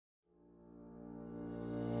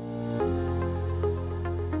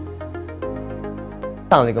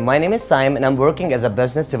Assalamualaikum. My name is Saim and I'm working as a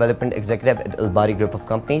business development executive at Albari Group of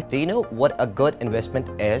Companies. Do you know what a good investment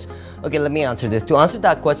is? Okay, let me answer this. To answer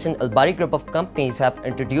that question, Albari Group of Companies have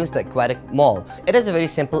introduced the Aquatic Mall. It is a very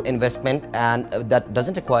simple investment and that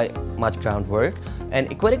doesn't require much groundwork.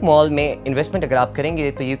 And Aquatic Mall में investment अगर आप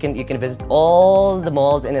करेंगे तो you can visit all the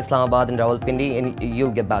malls in Islamabad and Rawalpindi and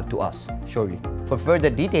you'll get back to us surely. For further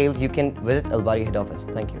details, you can visit Albari head office.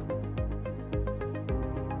 Thank you.